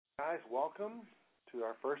Guys, welcome to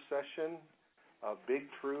our first session of Big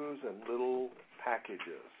Truths and Little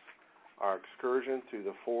Packages, our excursion through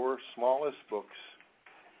the four smallest books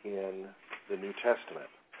in the New Testament.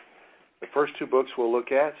 The first two books we'll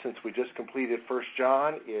look at, since we just completed 1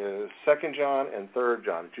 John, is 2 John and 3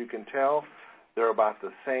 John. As you can tell, they're about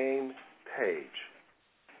the same page.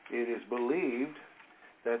 It is believed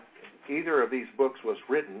that either of these books was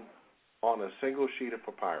written on a single sheet of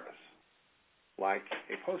papyrus, like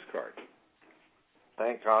a postcard.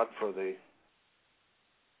 Thank God for the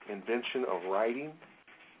invention of writing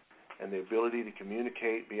and the ability to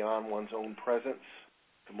communicate beyond one's own presence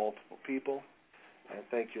to multiple people. And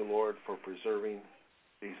thank you, Lord, for preserving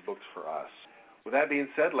these books for us. With that being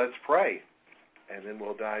said, let's pray, and then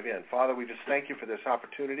we'll dive in. Father, we just thank you for this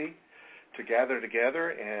opportunity to gather together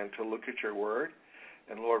and to look at your word.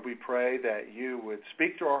 And Lord, we pray that you would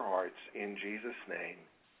speak to our hearts in Jesus' name.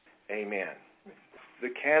 Amen. The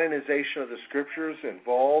canonization of the Scriptures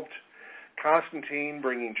involved Constantine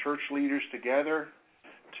bringing church leaders together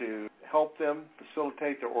to help them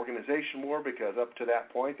facilitate their organization more, because up to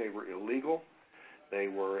that point they were illegal. They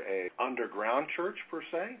were an underground church, per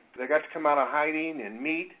se. They got to come out of hiding and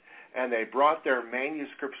meet, and they brought their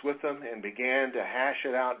manuscripts with them and began to hash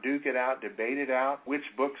it out, duke it out, debate it out, which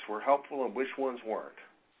books were helpful and which ones weren't.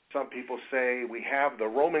 Some people say we have the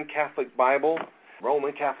Roman Catholic Bible.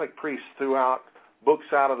 Roman Catholic priests threw out books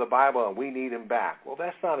out of the Bible and we need them back. Well,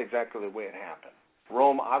 that's not exactly the way it happened.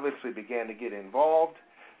 Rome obviously began to get involved,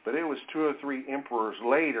 but it was 2 or 3 emperors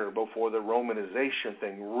later before the Romanization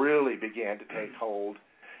thing really began to take hold,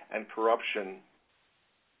 and corruption,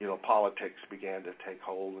 politics began to take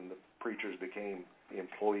hold, and the preachers became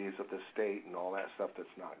employees of the state and all that stuff that's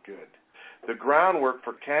not good. The groundwork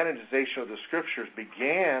for canonization of the Scriptures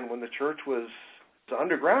began when the church was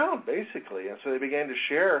underground, basically, and so they began to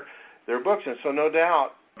share their books, and so no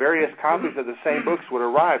doubt various copies of the same books would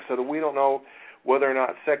arrive, so that we don't know whether or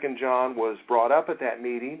not 2 John was brought up at that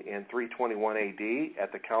meeting in 321 A.D.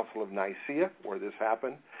 at the Council of Nicaea, where this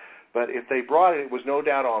happened. But if they brought it, it was no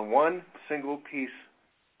doubt on one single piece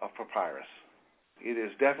of papyrus. It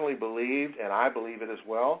is definitely believed, and I believe it as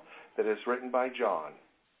well, that it's written by John,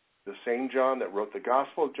 the same John that wrote the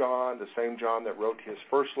Gospel of John, the same John that wrote his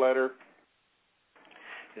first letter,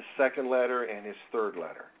 his second letter, and his third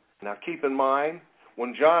letter. Now keep in mind,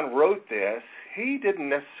 when John wrote this, he didn't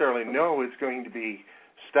necessarily know it's going to be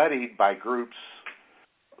studied by groups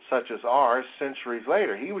such as ours centuries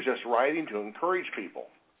later. He was just writing to encourage people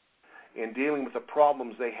in dealing with the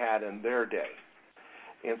problems they had in their day.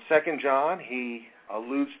 In 2 John, he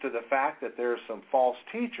alludes to the fact that there are some false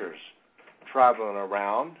teachers traveling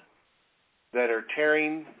around that are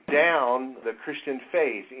tearing down the Christian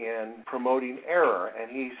faith in promoting error.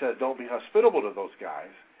 And he says, don't be hospitable to those guys.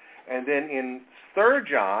 And then in 3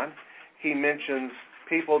 John, he mentions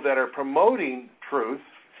people that are promoting truth,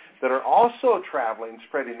 that are also traveling,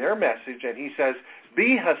 spreading their message, and he says,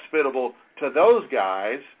 be hospitable to those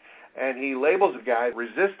guys, and he labels a guy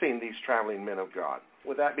resisting these traveling men of God.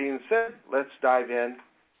 With that being said, let's dive in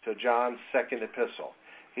to John's second epistle.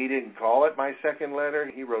 He didn't call it my second letter.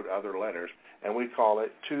 He wrote other letters, and we call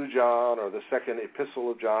it 2 John, or the second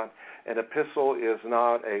epistle of John. An epistle is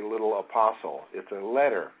not a little apostle. It's a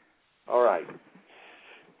letter. All right.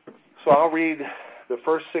 So I'll read the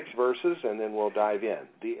first 6 verses, and then we'll dive in.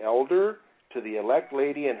 The elder to the elect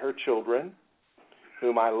lady and her children,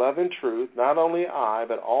 whom I love in truth, not only I,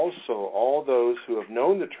 but also all those who have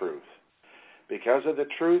known the truth, because of the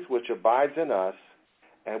truth which abides in us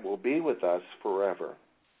and will be with us forever.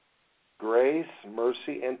 Grace,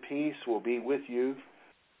 mercy, and peace will be with you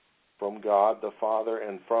from God the Father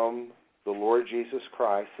and from the Lord Jesus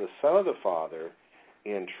Christ, the Son of the Father,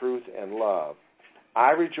 in truth and love. I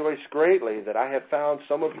rejoice greatly that I have found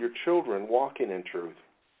some of your children walking in truth,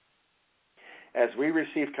 as we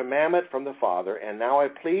receive commandment from the Father. And now I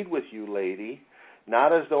plead with you, lady,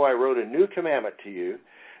 not as though I wrote a new commandment to you,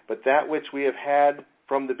 but that which we have had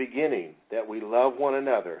from the beginning, that we love one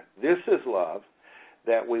another. This is love,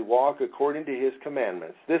 that we walk according to his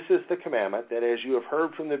commandments. This is the commandment, that as you have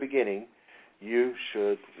heard from the beginning, you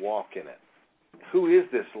should walk in it. Who is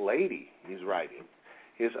this lady he's writing?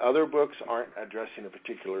 His other books aren't addressing a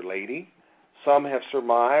particular lady. Some have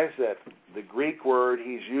surmised that the Greek word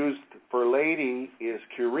he's used for lady is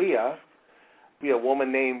Curia, be a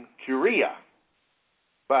woman named Curia.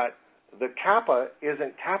 But the kappa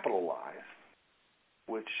isn't capitalized,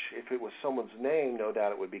 which if it was someone's name, no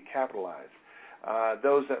doubt it would be capitalized.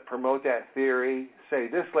 Those that promote that theory say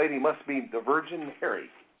this lady must be the Virgin Mary,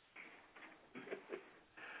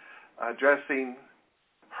 addressing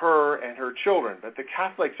her and her children. But the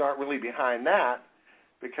Catholics aren't really behind that.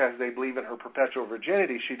 because they believe in her perpetual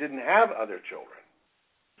virginity, she didn't have other children.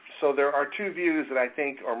 So there are two views that I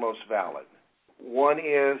think are most valid. One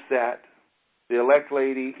is that the elect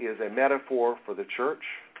lady is a metaphor for the church,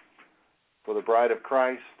 for the bride of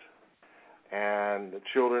Christ, and the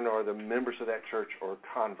children are the members of that church or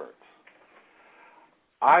converts.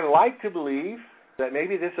 I like to believe that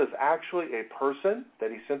maybe this is actually a person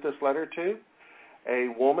that he sent this letter to,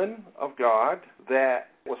 a woman of God that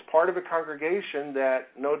was part of a congregation that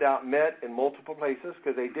no doubt met in multiple places,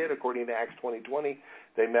 because they did, according to Acts 20:20,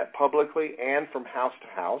 they met publicly and from house to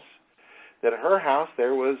house. That at her house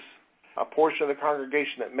there was a portion of the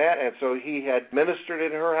congregation that met, and so he had ministered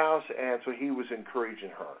in her house, and so he was encouraging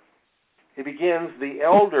her. It begins, the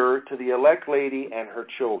elder to the elect lady and her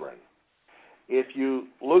children. If you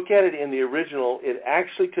look at it in the original, it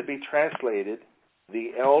actually could be translated,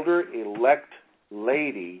 the elder elect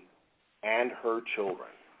lady and her children.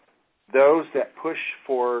 Those that push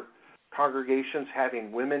for congregations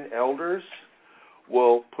having women elders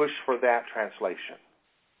will push for that translation,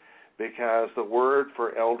 because the word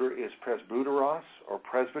for elder is presbyteros or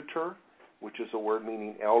presbyter, which is a word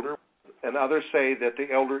meaning elder. And others say that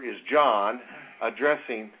the elder is John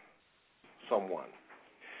addressing someone.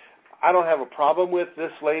 I don't have a problem with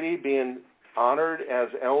this lady being honored as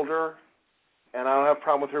elder, and I don't have a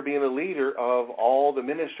problem with her being a leader of all the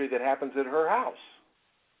ministry that happens at her house.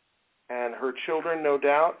 And her children, no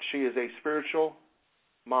doubt, she is a spiritual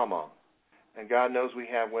mama. And God knows we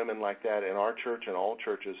have women like that in our church, and all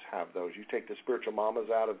churches have those. You take the spiritual mamas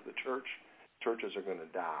out of the church, churches are going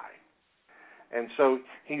to die. And so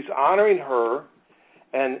he's honoring her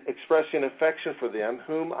and expressing affection for them,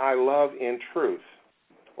 whom I love in truth.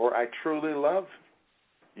 Or I truly love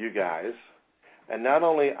you guys. And not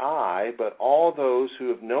only I, but all those who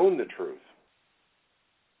have known the truth,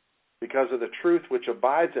 because of the truth which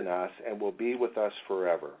abides in us and will be with us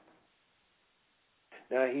forever.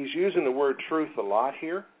 Now, he's using the word truth a lot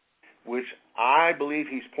here, which I believe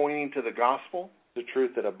he's pointing to the gospel, the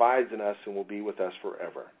truth that abides in us and will be with us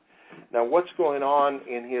forever. Now, what's going on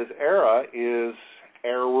in his era is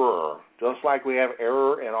error. Just like we have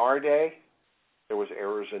error in our day, there was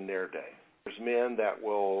errors in their day. There's men that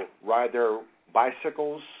will ride their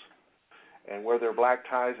bicycles and wear their black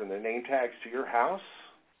ties and their name tags to your house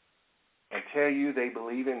and tell you they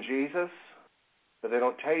believe in Jesus, but they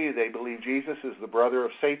don't tell you they believe Jesus is the brother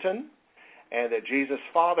of Satan, and that Jesus'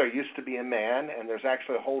 father used to be a man, and there's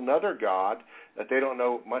actually a whole other God that they don't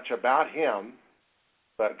know much about him,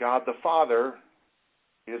 but God the Father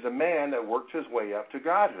is a man that worked his way up to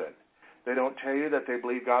godhood. They don't tell you that they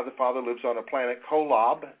believe God the Father lives on a planet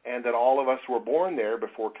Kolob and that all of us were born there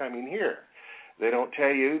before coming here. They don't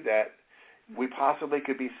tell you that we possibly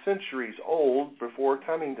could be centuries old before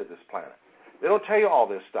coming to this planet. They don't tell you all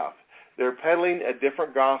this stuff. They're peddling a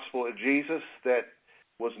different gospel of Jesus that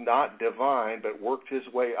was not divine but worked his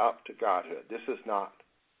way up to godhood. This is not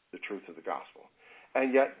the truth of the gospel.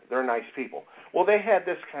 And yet, they're nice people. Well, they had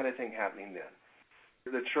this kind of thing happening then.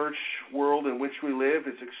 The church world in which we live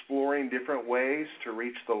is exploring different ways to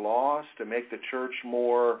reach the lost, to make the church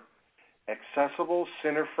more accessible,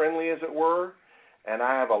 sinner-friendly, as it were. And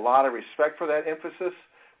I have a lot of respect for that emphasis.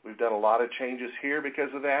 We've done a lot of changes here because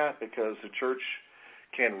of that, because the church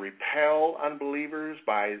can repel unbelievers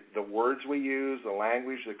by the words we use, the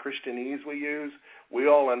language, the Christianese we use. We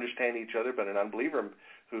all understand each other, but an unbeliever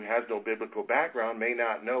who has no biblical background may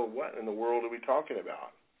not know what in the world are we talking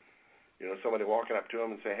about. You know, somebody walking up to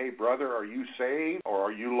him and say, hey, brother, are you saved or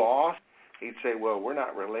are you lost? He'd say, well, we're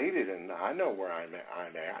not related, and I know where I'm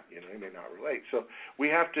at. You know, he may not relate. So we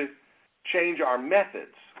have to change our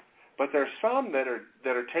methods. But there's some that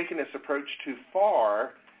are taking this approach too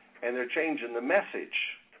far, and they're changing the message.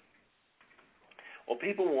 Well,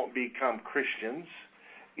 people won't become Christians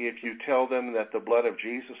if you tell them that the blood of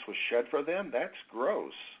Jesus was shed for them. That's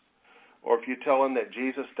gross. Or if you tell them that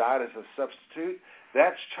Jesus died as a substitute,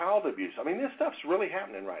 that's child abuse. I mean, this stuff's really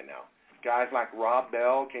happening right now. Guys like Rob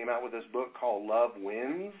Bell came out with this book called Love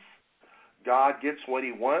Wins. God gets what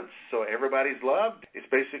he wants, so everybody's loved. It's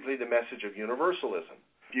basically the message of universalism.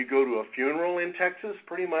 If you go to a funeral in Texas,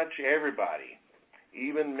 pretty much everybody,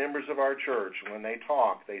 even members of our church, when they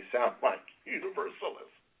talk, they sound like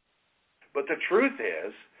universalists. But the truth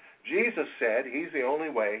is, Jesus said he's the only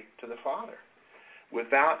way to the Father.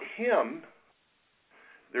 Without him,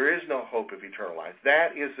 there is no hope of eternal life.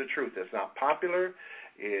 That is the truth. It's not popular.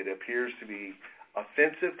 It appears to be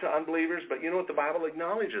offensive to unbelievers, but you know what? The Bible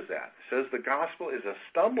acknowledges that. It says the gospel is a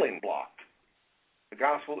stumbling block. The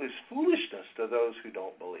gospel is foolishness to those who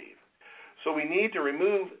don't believe. So we need to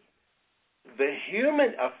remove the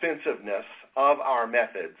human offensiveness of our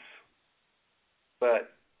methods,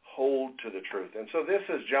 but hold to the truth. And so this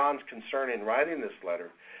is John's concern in writing this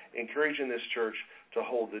letter, encouraging this church to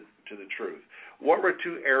hold to the truth. What were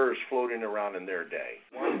two errors floating around in their day?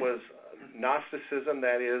 One was Gnosticism,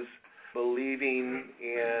 that is, believing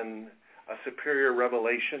in a superior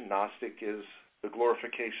revelation. Gnostic is the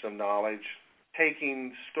glorification of knowledge.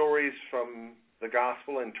 Taking stories from the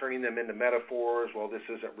gospel and turning them into metaphors. Well, this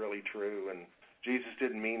isn't really true, and Jesus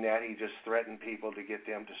didn't mean that. He just threatened people to get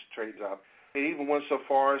them to straighten up. It even went so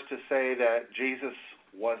far as to say that Jesus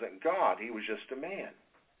wasn't God. He was just a man.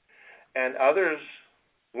 And others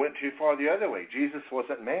went too far the other way. Jesus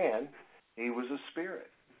wasn't man. He was a spirit.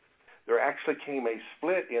 There actually came a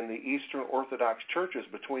split in the Eastern Orthodox churches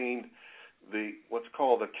between what's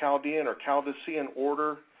called the Chaldean or Chaldean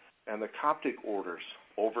order and the Coptic orders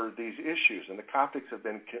over these issues. And the Coptics have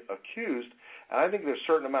been accused, and I think there's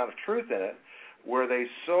a certain amount of truth in it, where they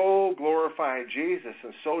so glorify Jesus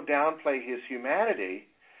and so downplay his humanity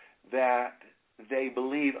that they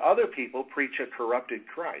believe other people preach a corrupted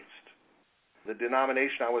Christ. The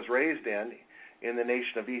denomination I was raised in the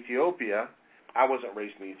nation of Ethiopia, I wasn't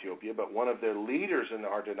raised in Ethiopia, but one of their leaders in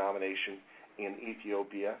our denomination in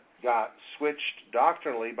Ethiopia got switched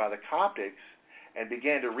doctrinally by the Coptics and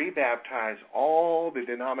began to rebaptize all the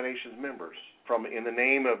denomination's members from in the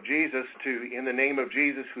name of Jesus to in the name of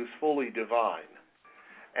Jesus who's fully divine,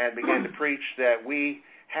 and began to preach that we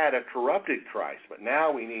had a corrupted Christ, but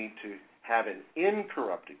now we need to have an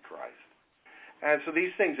incorrupted Christ. And so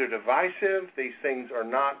these things are divisive. These things are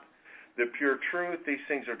not the pure truth. These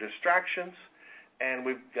things are distractions, and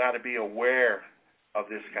we've got to be aware of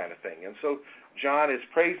this kind of thing. And so John is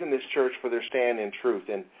praising this church for their stand in truth,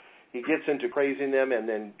 and he gets into praising them and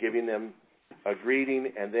then giving them a greeting,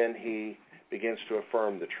 and then he begins to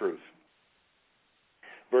affirm the truth.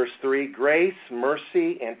 Verse 3, grace,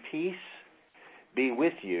 mercy, and peace be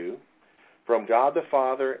with you from God the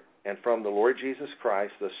Father and from the Lord Jesus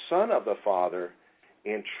Christ, the Son of the Father,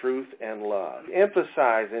 in truth and love.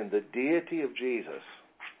 Emphasizing the deity of Jesus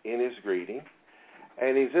in his greeting,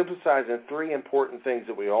 and he's emphasizing three important things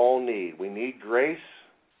that we all need. We need grace,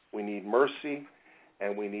 we need mercy,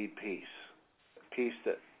 and we need peace. Peace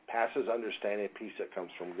that passes understanding, peace that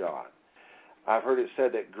comes from God. I've heard it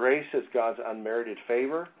said that grace is God's unmerited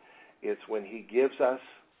favor. It's when he gives us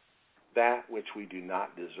that which we do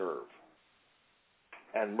not deserve.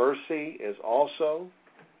 And mercy is also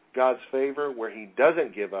God's favor where he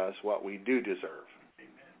doesn't give us what we do deserve.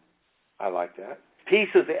 Amen. I like that. Peace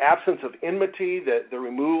is the absence of enmity, the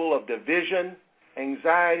removal of division.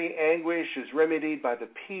 Anxiety, anguish is remedied by the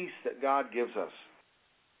peace that God gives us.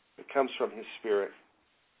 It comes from his Spirit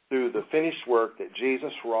through the finished work that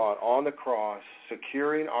Jesus wrought on the cross,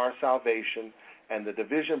 securing our salvation, and the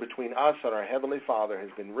division between us and our Heavenly Father has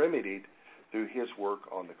been remedied through his work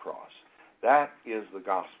on the cross. That is the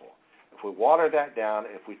gospel. If we water that down,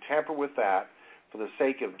 if we tamper with that for the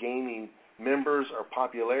sake of gaining members or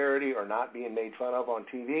popularity or not being made fun of on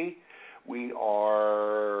TV, we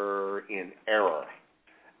are in error.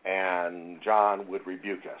 And John would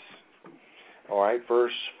rebuke us. All right,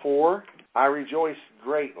 verse 4, I rejoice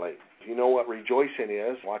greatly. If you know what rejoicing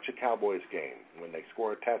is, watch a Cowboys game when they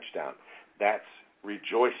score a touchdown. That's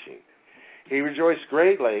rejoicing. He rejoiced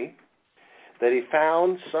greatly that he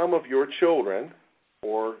found some of your children,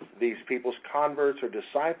 or these people's converts or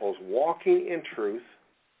disciples, walking in truth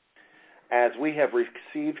as we have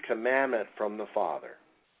received commandment from the Father.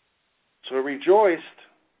 So he rejoiced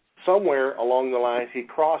somewhere along the lines. He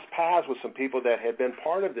crossed paths with some people that had been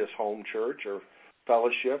part of this home church or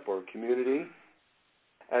fellowship or community,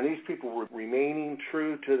 and these people were remaining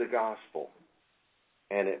true to the gospel,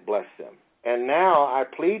 and it blessed them. And now I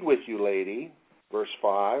plead with you, lady, verse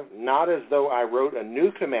 5, not as though I wrote a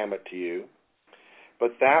new commandment to you,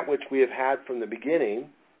 but that which we have had from the beginning,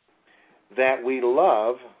 that we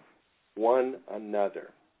love one another.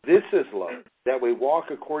 This is love, that we walk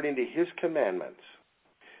according to his commandments.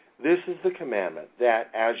 This is the commandment,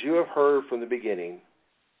 that as you have heard from the beginning,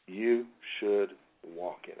 you should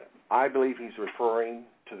walk in it. I believe he's referring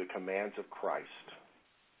to the commands of Christ,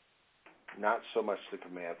 not so much the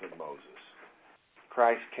commands of Moses.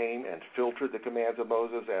 Christ came and filtered the commands of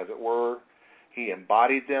Moses, as it were. He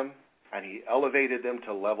embodied them, and he elevated them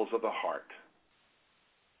to levels of the heart.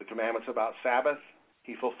 The commandments about Sabbath,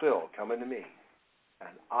 he fulfilled. Come unto me,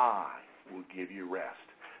 and I will give you rest.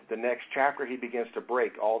 The next chapter, he begins to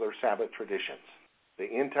break all their Sabbath traditions. The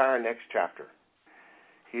entire next chapter.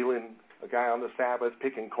 Healing a guy on the Sabbath,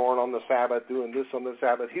 picking corn on the Sabbath, doing this on the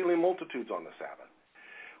Sabbath, healing multitudes on the Sabbath.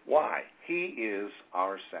 Why? He is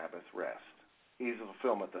our Sabbath rest. He's the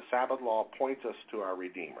fulfillment. The Sabbath law points us to our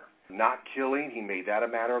Redeemer. Not killing, he made that a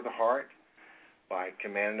matter of the heart. by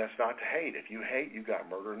commanding us not to hate. If you hate, you got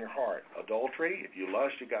murder in your heart. Adultery, if you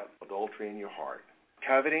lust, you got adultery in your heart.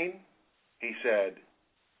 Coveting, he said,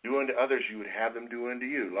 do unto others you would have them do unto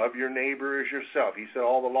you. Love your neighbor as yourself. He said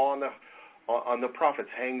all the law on the prophets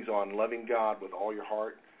hangs on loving God with all your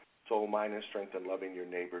heart, soul, mind, and strength, and loving your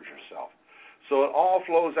neighbor as yourself. So it all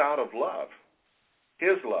flows out of love,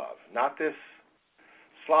 his love, not this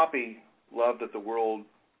sloppy love that the world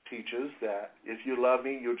teaches, that if you love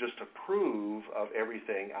me, you'll just approve of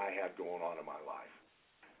everything I have going on in my life.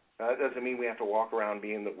 Now, that doesn't mean we have to walk around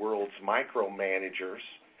being the world's micromanagers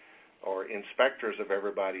or inspectors of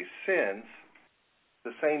everybody's sins.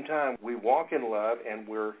 At the same time, we walk in love and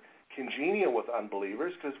we're congenial with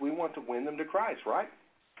unbelievers because we want to win them to Christ, right?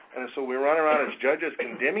 And so we run around as judges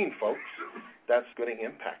condemning folks. That's going to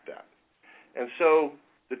impact that. And so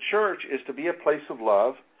the church is to be a place of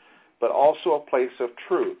love, but also a place of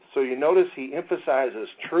truth. So you notice he emphasizes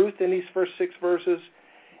truth in these first 6 verses,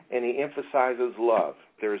 and he emphasizes love.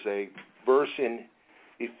 There's a verse in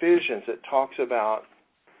Ephesians that talks about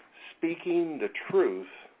speaking the truth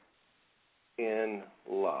in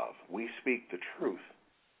love. We speak the truth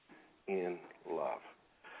in love.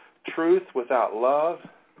 Truth without love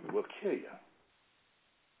will kill you.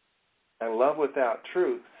 And love without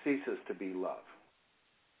truth ceases to be love.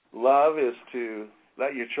 Love is to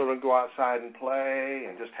let your children go outside and play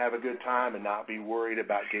and just have a good time and not be worried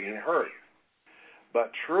about getting hurt.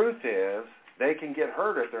 But truth is, they can get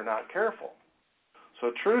hurt if they're not careful.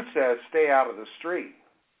 So truth says, stay out of the street.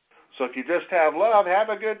 So if you just have love, have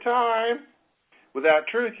a good time. Without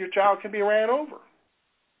truth, your child can be ran over.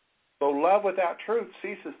 So love without truth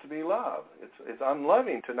ceases to be love. It's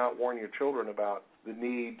unloving to not warn your children about the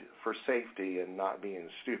need for safety and not being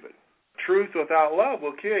stupid. Truth without love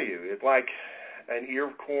will kill you. It's like an ear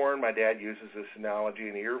of corn. My dad uses this analogy,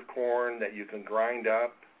 an ear of corn that you can grind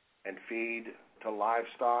up and feed to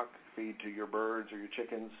livestock, feed to your birds or your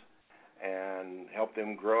chickens, and help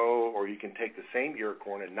them grow, or you can take the same ear of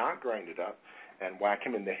corn and not grind it up and whack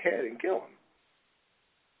him in the head and kill him.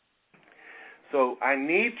 So I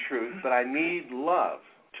need truth, but I need love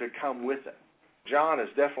to come with it. John is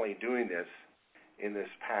definitely doing this in this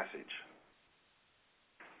passage.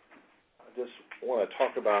 I just want to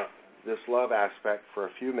talk about this love aspect for a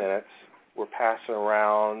few minutes. We're passing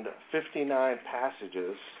around 59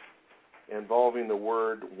 passages involving the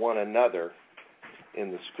word one another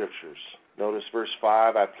in the Scriptures. Notice verse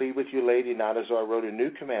 5, I plead with you, lady, not as though I wrote a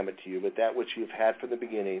new commandment to you, but that which you've had from the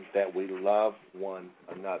beginning, that we love one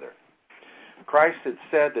another. Christ had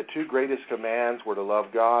said the 2 greatest commands were to love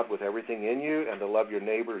God with everything in you and to love your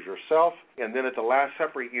neighbor as yourself. And then at the Last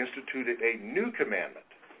Supper, he instituted a new commandment.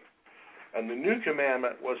 And the new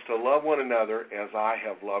commandment was to love one another as I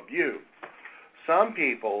have loved you. Some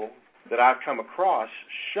people that I've come across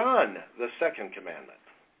shun the second commandment,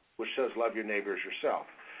 which says love your neighbor as yourself.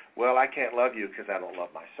 Well, I can't love you because I don't love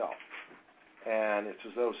myself. And it's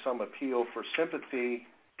as though some appeal for sympathy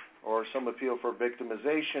or some appeal for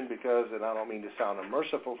victimization because, and I don't mean to sound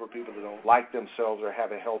unmerciful for people that don't like themselves or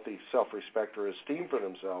have a healthy self-respect or esteem for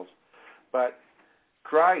themselves, but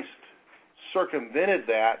Christ circumvented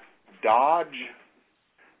that dodge,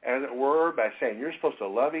 as it were, by saying you're supposed to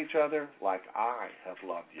love each other like I have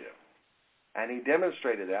loved you. And he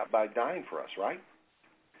demonstrated that by dying for us, right?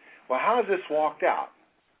 Well, how is this walked out?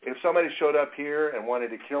 If somebody showed up here and wanted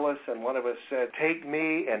to kill us and one of us said, take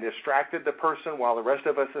me, and distracted the person while the rest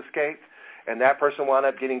of us escaped, and that person wound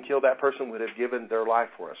up getting killed, that person would have given their life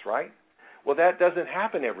for us, right? Well, that doesn't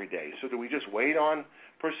happen every day. So do we just wait on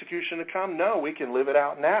persecution to come? No, we can live it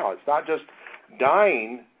out now. It's not just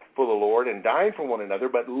dying for the Lord and dying for one another,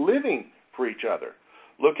 but living for each other.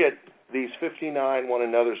 Look at these 59 one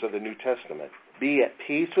another's of the New Testament. Be at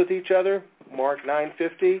peace with each other, Mark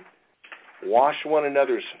 9:50. Wash one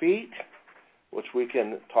another's feet, which we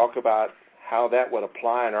can talk about how that would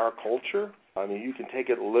apply in our culture. I mean, you can take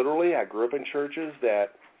it literally. I grew up in churches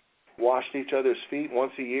that washed each other's feet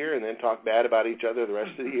once a year and then talked bad about each other the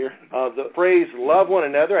rest of the year. The phrase love one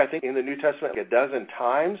another, I think in the New Testament a dozen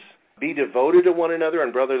times. Be devoted to one another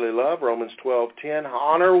in brotherly love, Romans 12:10.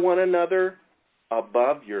 Honor one another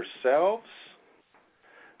above yourselves.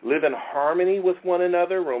 Live in harmony with one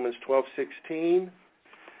another, Romans 12:16.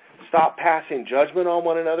 Stop passing judgment on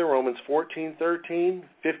one another, Romans 14:13.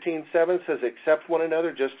 15:7 says, accept one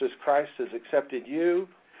another just as Christ has accepted you.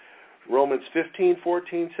 Romans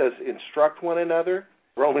 15:14 says, instruct one another.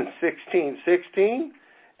 Romans 16:16,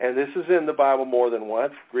 and this is in the Bible more than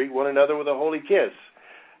once, greet one another with a holy kiss.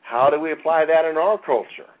 How do we apply that in our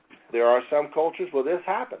culture? There are some cultures where this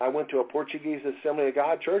happens. I went to a Portuguese Assembly of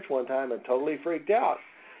God church one time and totally freaked out.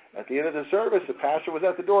 At the end of the service, the pastor was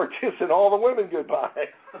at the door kissing all the women goodbye.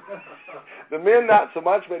 The men not so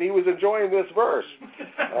much, but he was enjoying this verse.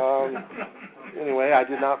 Anyway, I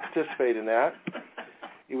did not participate in that.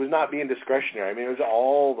 He was not being discretionary. I mean, it was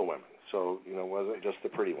all the women. So, it wasn't just the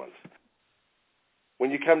pretty ones.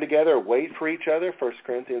 When you come together, wait for each other, 1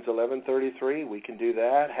 Corinthians 11:33, we can do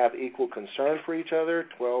that. Have equal concern for each other,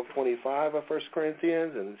 12:25 of 1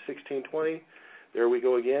 Corinthians, and 16:20. There we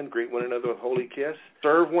go again, greet one another with a holy kiss.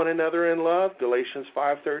 Serve one another in love, Galatians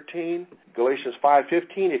 5:13. Galatians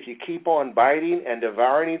 5:15, if you keep on biting and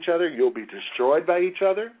devouring each other, you'll be destroyed by each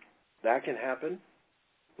other. That can happen.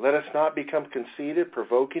 Let us not become conceited,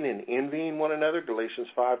 provoking and envying one another, Galatians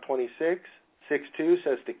 5:26. 6:2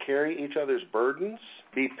 says to carry each other's burdens.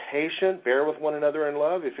 Be patient, bear with one another in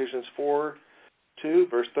love. Ephesians 4:2,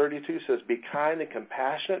 verse 32 says, be kind and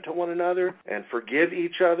compassionate to one another and forgive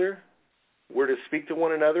each other. We're to speak to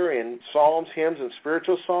one another in psalms, hymns, and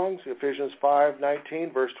spiritual songs. Ephesians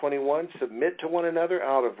 5:19, verse 21, submit to one another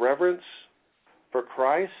out of reverence for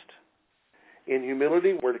Christ. In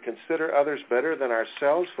humility, we're to consider others better than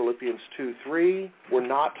ourselves. Philippians 2:3, we're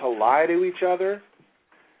not to lie to each other.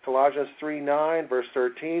 Colossians 3:9, verse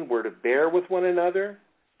 13, we're to bear with one another.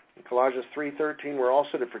 In Colossians 3:13, we're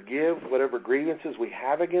also to forgive whatever grievances we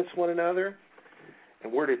have against one another.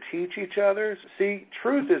 And we're to teach each other. See,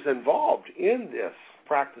 truth is involved in this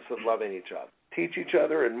practice of loving each other. Teach each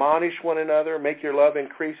other, admonish one another, make your love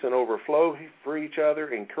increase and overflow for each other,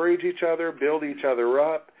 encourage each other, build each other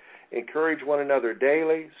up, encourage one another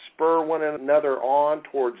daily, spur one another on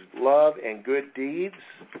towards love and good deeds.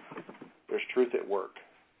 There's truth at work.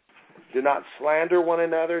 Do not slander one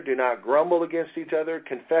another. Do not grumble against each other.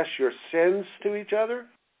 Confess your sins to each other.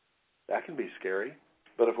 That can be scary.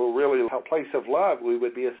 But if we're really a place of love, we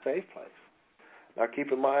would be a safe place. Now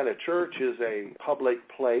keep in mind, a church is a public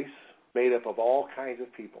place made up of all kinds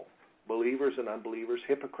of people, believers and unbelievers,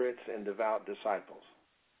 hypocrites and devout disciples.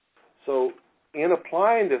 So in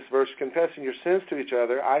applying this verse, confessing your sins to each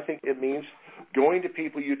other, I think it means going to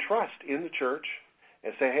people you trust in the church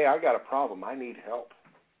and say, hey, I got a problem. I need help.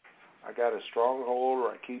 I got a stronghold,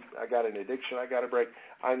 or I got an addiction I got to break.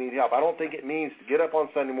 I need help. I don't think it means to get up on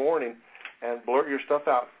Sunday morning and blurt your stuff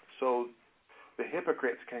out so the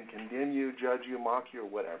hypocrites can condemn you, judge you, mock you, or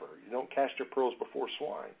whatever. You don't cast your pearls before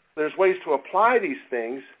swine. There's ways to apply these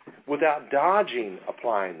things without dodging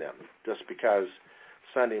applying them. Just because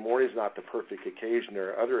Sunday morning is not the perfect occasion, there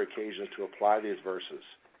are other occasions to apply these verses.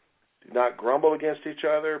 Do not grumble against each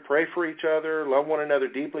other. Pray for each other. Love one another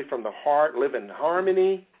deeply from the heart. Live in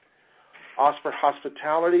harmony. Offer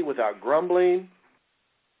hospitality without grumbling.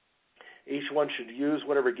 Each one should use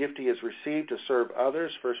whatever gift he has received to serve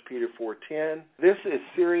others, 1 Peter 4:10. This is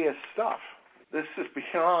serious stuff. This is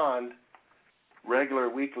beyond regular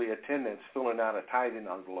weekly attendance, filling out a tithing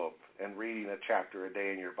envelope and reading a chapter a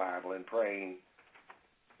day in your Bible and praying,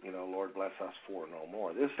 Lord bless us for no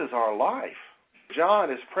more. This is our life. John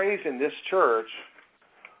is praising this church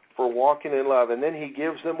for walking in love, and then he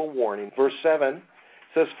gives them a warning. Verse 7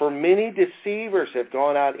 says, for many deceivers have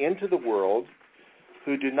gone out into the world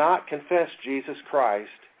who do not confess Jesus Christ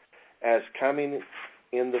as coming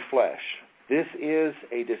in the flesh. This is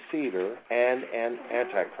a deceiver and an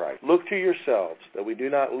antichrist. Look to yourselves that we do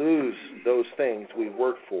not lose those things we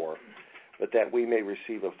work for, but that we may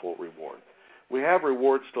receive a full reward. We have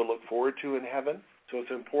rewards to look forward to in heaven, so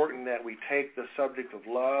it's important that we take the subject of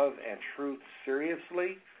love and truth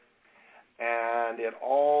seriously. And it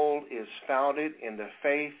all is founded in the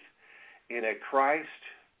faith in a Christ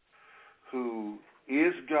who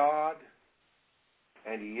is God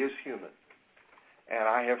and he is human. And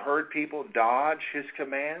I have heard people dodge his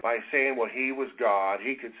command by saying, well, he was God.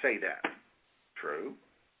 He could say that. True.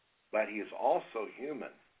 But he is also human.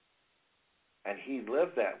 And he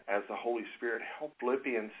lived that as the Holy Spirit helped.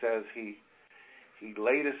 Philippians says he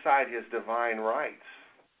laid aside his divine rights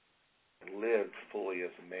and lived fully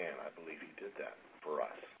as a man. I believe he did that for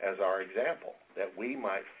us as our example, that we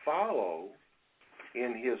might follow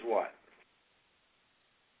in his what?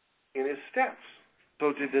 In his steps.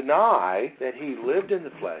 So to deny that he lived in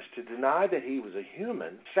the flesh, to deny that he was a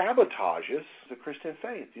human, sabotages the Christian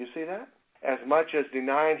faith. Do you see that? As much as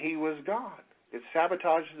denying he was God. It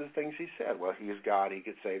sabotages the things he said. Well, he is God. He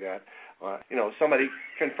could say that. Somebody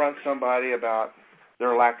confronts somebody about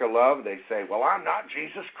their lack of love. They say, well, I'm not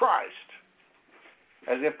Jesus Christ.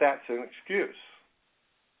 As if that's an excuse.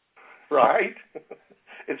 Right?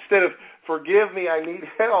 Instead of, forgive me, I need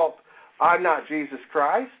help, I'm not Jesus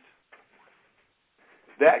Christ.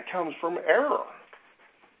 That comes from error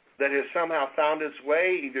that has somehow found its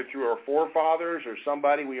way either through our forefathers or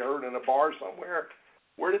somebody we heard in a bar somewhere.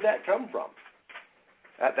 Where did that come from?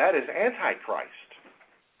 That is Antichrist.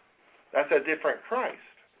 That's a different Christ.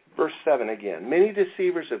 Verse 7 again. Many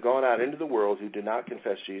deceivers have gone out into the world who do not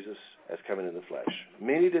confess Jesus as coming in the flesh.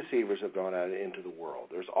 Many deceivers have gone out into the world.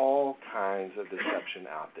 There's all kinds of deception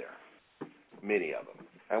out there. Many of them.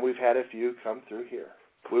 And we've had a few come through here.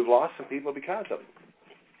 We've lost some people because of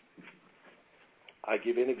them. I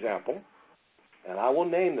give you an example, and I will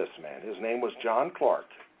name this man. His name was John Clark,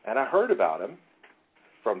 and I heard about him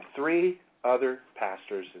from 3 other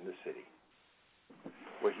pastors in the city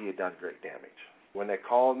where he had done great damage. When they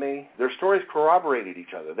called me, their stories corroborated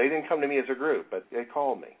each other. They didn't come to me as a group, but they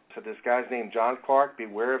called me. So this guy's named John Clark.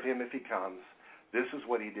 Beware of him if he comes. This is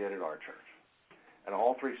what he did at our church. And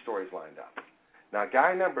all 3 stories lined up. Now,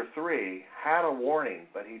 guy number 3 had a warning,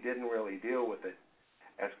 but he didn't really deal with it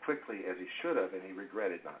as quickly as he should have, and he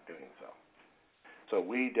regretted not doing so. So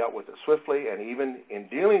we dealt with it swiftly, and even in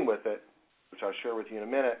dealing with it, which I'll share with you in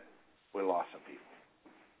a minute, we lost some people.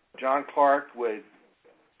 John Clark would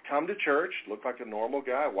come to church, looked like a normal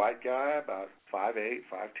guy, white guy, about 5'8",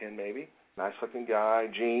 5'10" maybe. Nice-looking guy,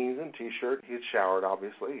 jeans and T-shirt. He had showered,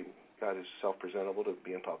 obviously. He got himself presentable to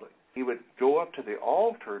be in public. He would go up to the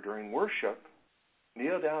altar during worship,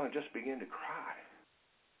 kneel down, and just begin to cry.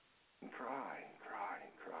 And cry, and cry,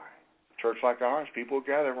 and cry. Church like ours, people would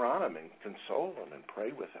gather around him and console him and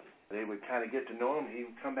pray with him. They would kind of get to know him. He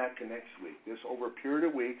would come back the next week. This over a period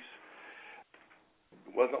of weeks.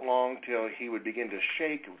 It wasn't long till he would begin to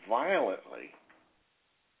shake violently,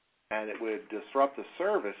 and it would disrupt the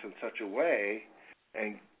service in such a way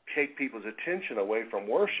and take people's attention away from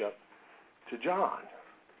worship to John.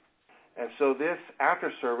 And so this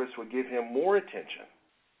after service would give him more attention.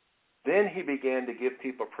 Then he began to give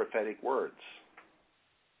people prophetic words,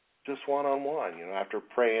 just one-on-one. After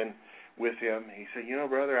praying with him, he said,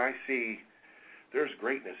 brother, I see there's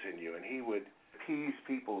greatness in you. And he would appease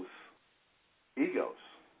people's egos,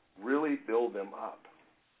 really build them up.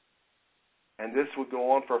 And this would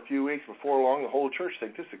go on for a few weeks. Before long, the whole church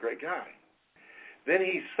think this is a great guy. Then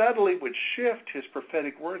he suddenly would shift his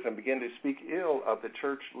prophetic words and begin to speak ill of the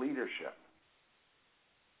church leadership.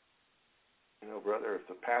 Brother, if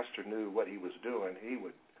the pastor knew what he was doing, he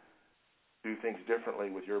would do things differently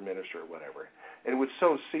with your minister or whatever. And it would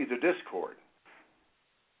sow seeds of discord.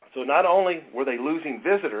 So not only were they losing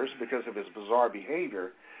visitors because of his bizarre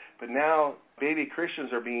behavior, but now baby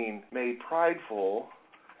Christians are being made prideful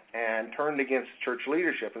and turned against church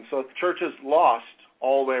leadership. And so the church is lost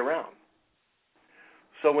all the way around.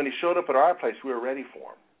 So when he showed up at our place, we were ready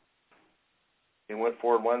for him. He went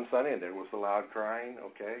forward one Sunday, and there was the loud crying.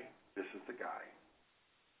 Okay, this is the guy.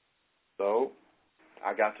 So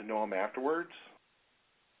I got to know him afterwards.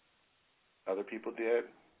 Other people did.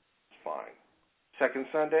 It's fine. Second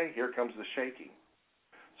Sunday, here comes the shaking.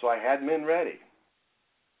 So I had men ready.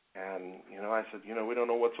 And, I said, we don't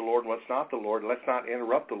know what's the Lord and what's not the Lord. Let's not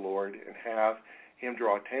interrupt the Lord and have him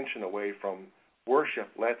draw attention away from worship.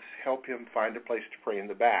 Let's help him find a place to pray in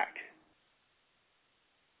the back.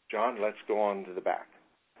 John, let's go on to the back.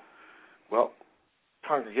 Well,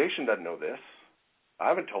 congregation doesn't know this. I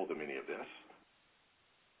haven't told them any of this.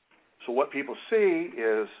 So what people see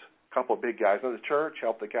is a couple of big guys in the church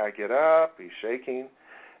help the guy get up. He's shaking,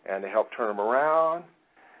 and they help turn him around,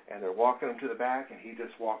 and they're walking him to the back, and he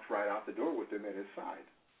just walks right out the door with them at his side.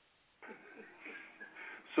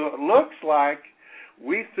 So it looks like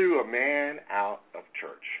we threw a man out of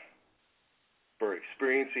church for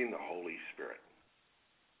experiencing the Holy Spirit.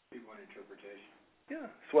 One interpretation. Yeah,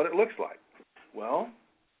 that's what it looks like. Well,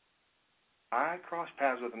 I crossed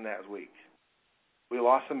paths with him that week. We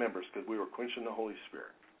lost some members because we were quenching the Holy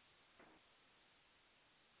Spirit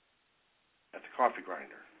at the coffee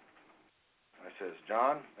grinder. I says,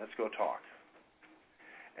 John, let's go talk.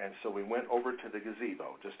 And so we went over to the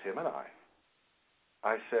gazebo, just him and I.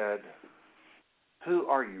 I said, who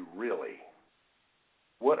are you really?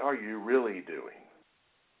 What are you really doing?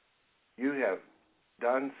 You have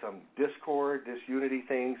done some discord, disunity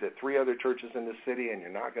things at 3 other churches in the city, and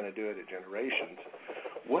you're not going to do it at Generations.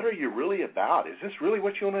 What are you really about? Is this really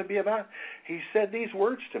what you want to be about? He said these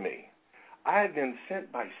words to me. I have been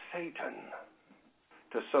sent by Satan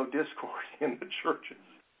to sow discord in the churches.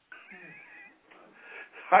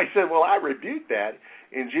 I said, well, I rebuke that.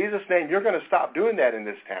 In Jesus' name, you're going to stop doing that in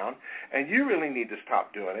this town, and you really need to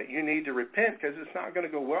stop doing it. You need to repent because it's not going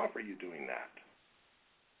to go well for you doing that.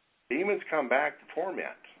 Demons come back to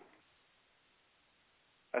torment.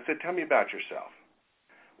 I said, tell me about yourself.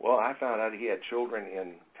 Well, I found out he had children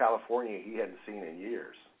in California he hadn't seen in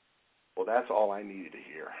years. Well, that's all I needed to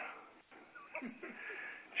hear.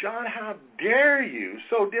 John, how dare you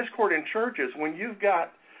sow discord in churches when you've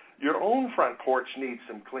got your own front porch needs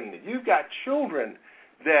some cleaning. You've got children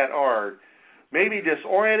that are maybe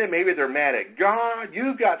disoriented, maybe they're mad at God.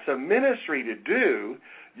 You've got some ministry to do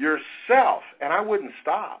yourself. And I wouldn't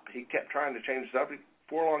stop. He kept trying to change the subject.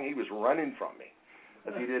 Before long, he was running from me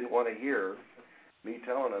because he didn't want to hear me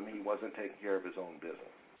telling him he wasn't taking care of his own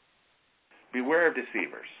business. Beware of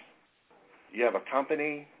deceivers. You have a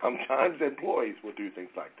company, sometimes employees will do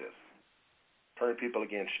things like this. Turn people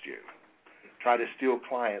against you. Try to steal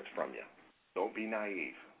clients from you. Don't be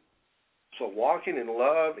naive. So walking in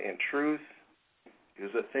love and truth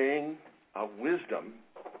is a thing of wisdom,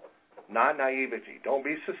 not naivety. Don't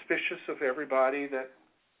be suspicious of everybody that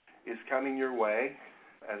is coming your way.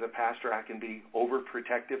 As a pastor, I can be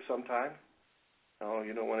overprotective sometimes. No,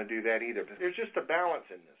 you don't want to do that either. But there's just a balance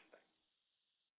in this.